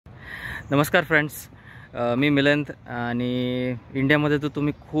नमस्कार फ्रेंड्स, मी मिलिंद आणि इंडियामध्ये तर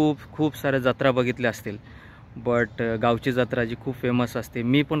तुम्ही खूप साऱ्या जत्रा बघितल्या असतील. बट गावची जत्रा जी खूप फेमस असते,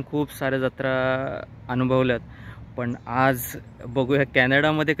 मी पण खूप साऱ्या जत्रा अनुभवल्यात. पण आज बघूया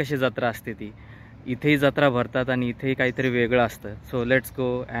कॅनडामध्ये कशी जत्रा असते. ती इथेही जत्रा भरतात आणि इथेही काहीतरी वेगळं असतं. सो लेट्स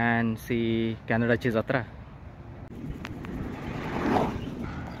गो अँड सी कॅनडाची जत्रा.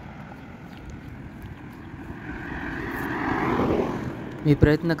 मी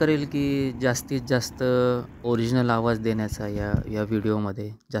प्रयत्न करेल की जास्तीत जास्त ओरिजिनल आवाज देण्याचा या व्हिडिओमध्ये.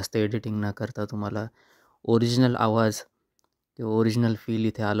 जास्त एडिटिंग न करता तुम्हाला ओरिजिनल आवाज किंवा ओरिजिनल फील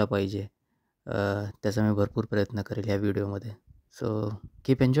इथे आलं पाहिजे. त्याचा मी भरपूर प्रयत्न करेल या व्हिडिओमध्ये. So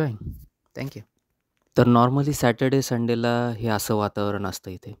keep enjoying. थँक्यू. तर नॉर्मली सॅटर्डे संडेला हे असं वातावरण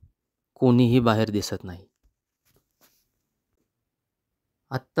असतं इथे. कोणीही बाहेर दिसत नाही.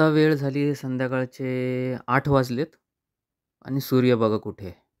 आत्ता वेळ झाली संध्याकाळचे 8 वाजलेत आणि सूर्य बघा कुठे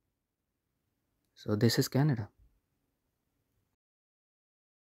आहे. So this is Canada.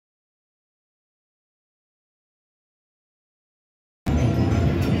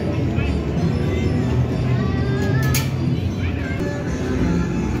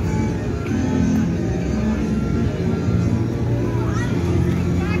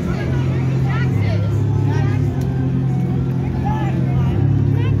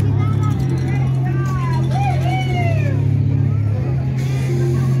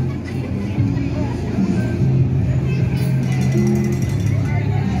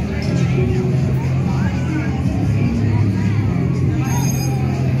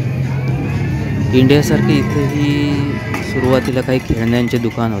 इंडियासारखे इथेही सुरुवातीला काही खेळण्यांचे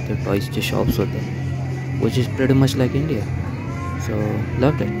दुकान होते, टॉईजचे शॉप्स होते, which is pretty much like India. So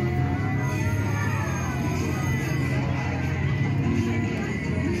loved it.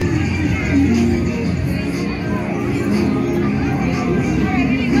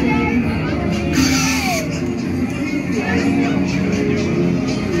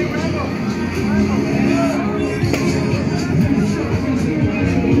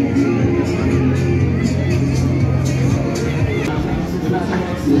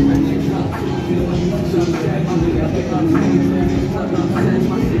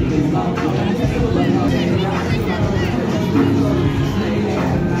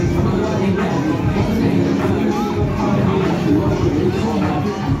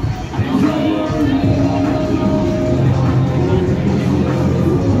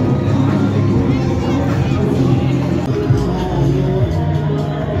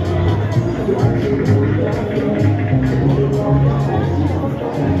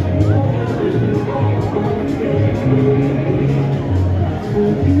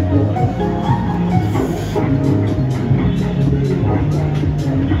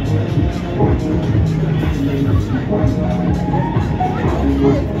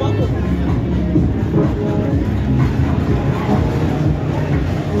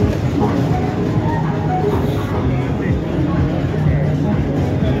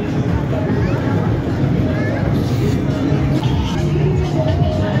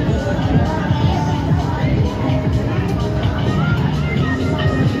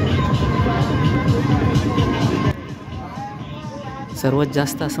 सर्वात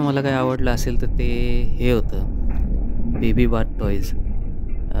जास्त असं मला काय आवडलं असेल तर ते हे होतं, बेबी बाथ टॉईज.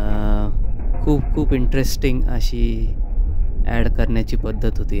 खूप इंटरेस्टिंग अशी ॲड करण्याची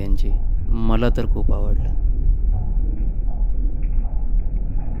पद्धत होती यांची. मला तर खूप आवडलं.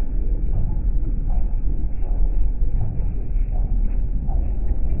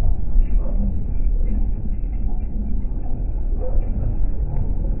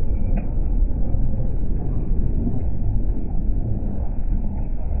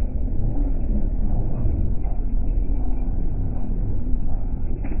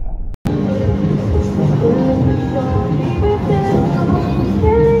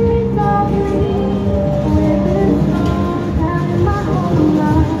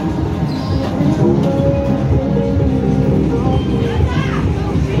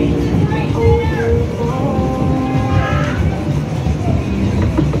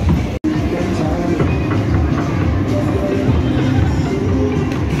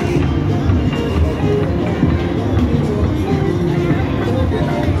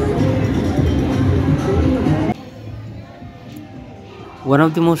 One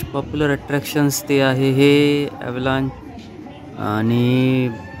of the most popular attractions ते आहे हे ॲव्हलांच. आणि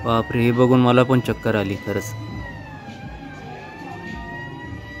बापरे, हे बघून मला पण चक्कर आली खरंच.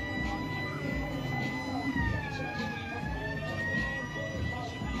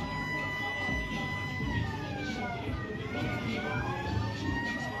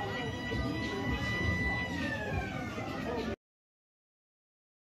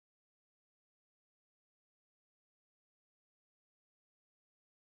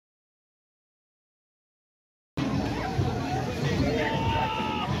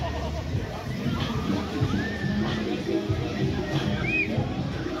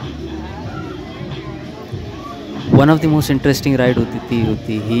 One of the most interesting ride होती ती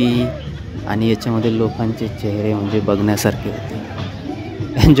होती ही, आणि याच्यामध्ये लोकांचे चेहरे म्हणजे बघण्यासारखे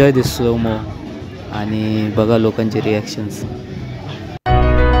होते. एन्जॉय दिस स्लो मो आणि बघा लोकांचे रिॲक्शन्स.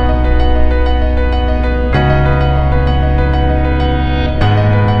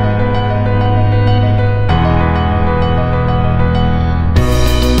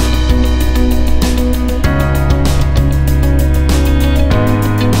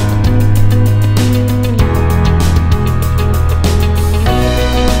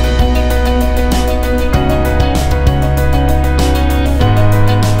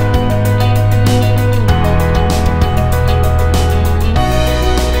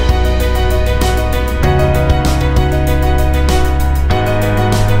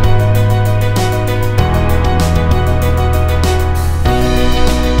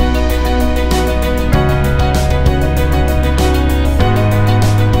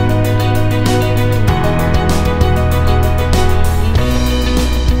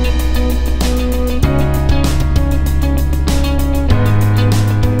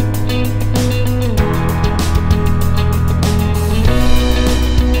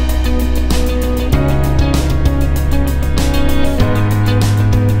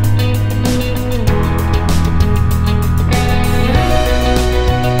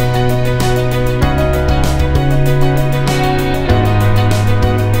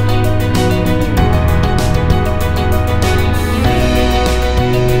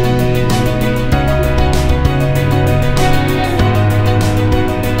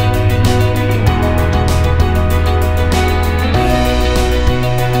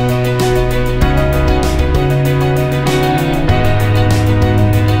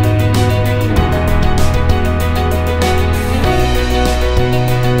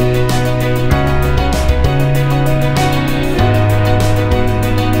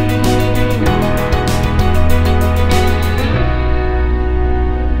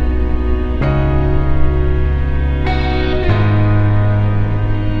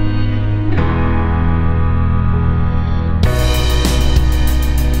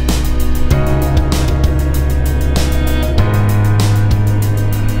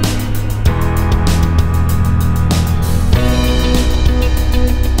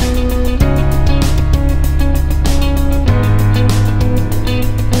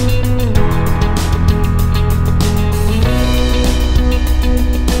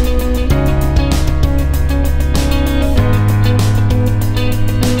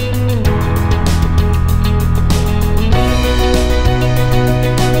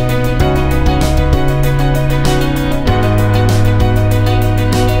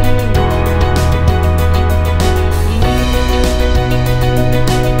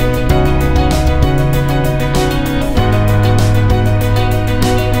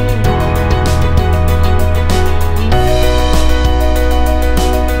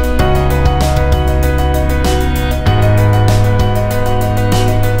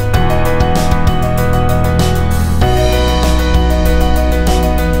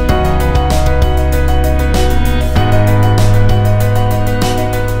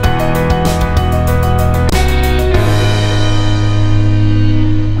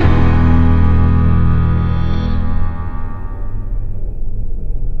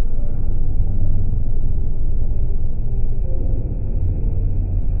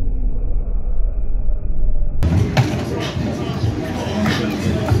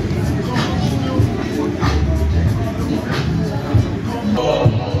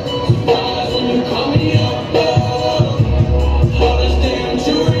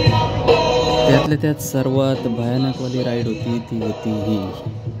 त्यातल्या त्यात सर्वात भयानकवाली राईड होती ती होती ही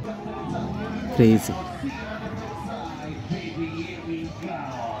क्रेझी.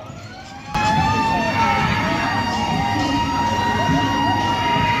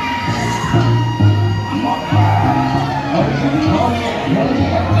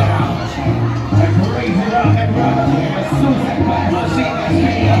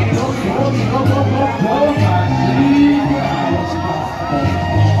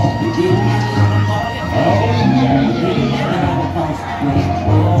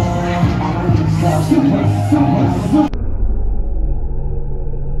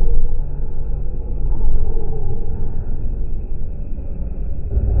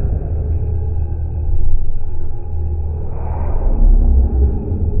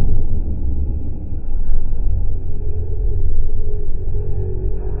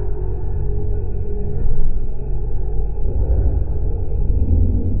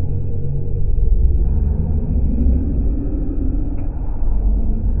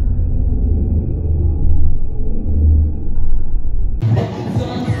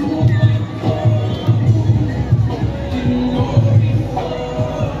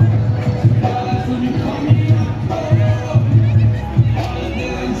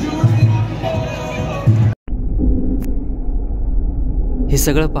 हे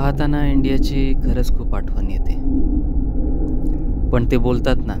सगळं पाहताना इंडियाची खरंच खूप आठवण येते. पण ते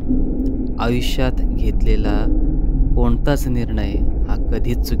बोलतात ना, आयुष्यात घेतलेला कोणताच निर्णय हा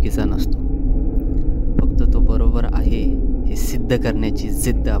कधीच चुकीचा नसतो. फक्त तो बरोबर आहे हे सिद्ध करण्याची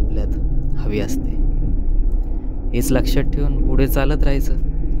जिद्द आपल्यात हवी असते. हेच लक्षात ठेवून पुढे चालत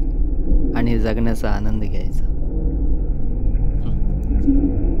राहायचं आणि जगण्याचा आनंद घ्यायचा.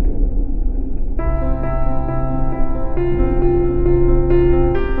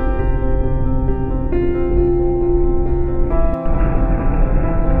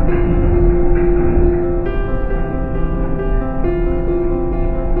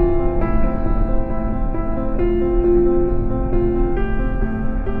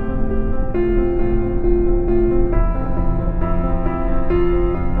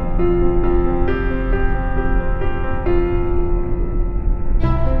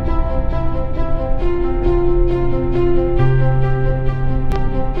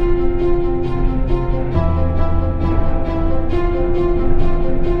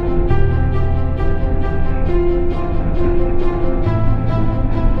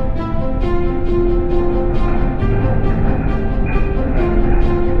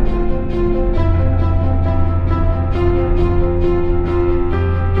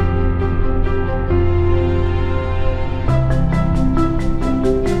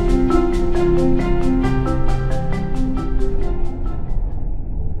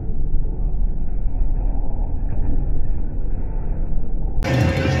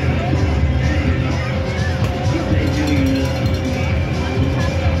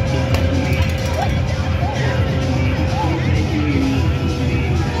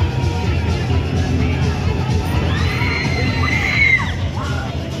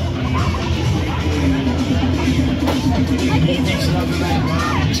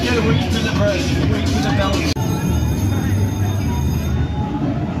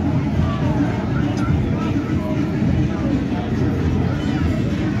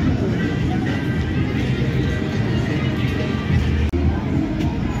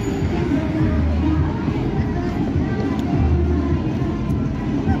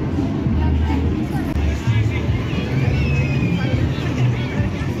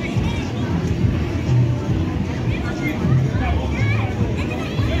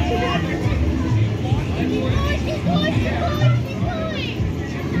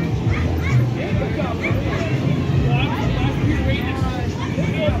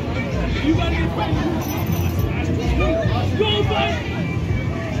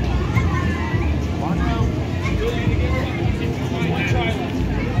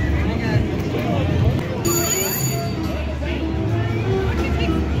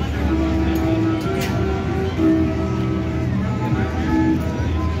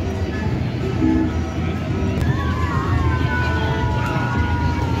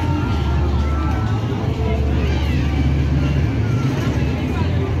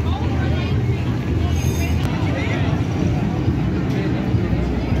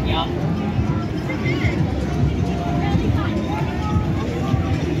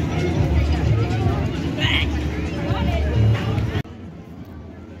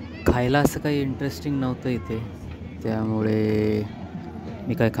 खायला असं काही इंटरेस्टिंग नव्हतं इथे, त्यामुळे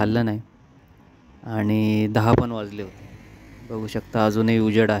मी काय खाल्लं नाही. आणि 10 पण वाजले होते. बघू शकता अजूनही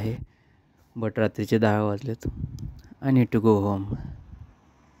उजेड आहे, बट रात्रीचे 10 वाजलेत. I need to go home.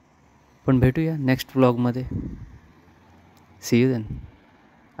 पण भेटूया next व्लॉगमध्ये. C you then.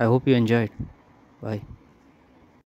 I hope you enjoyed. Bye.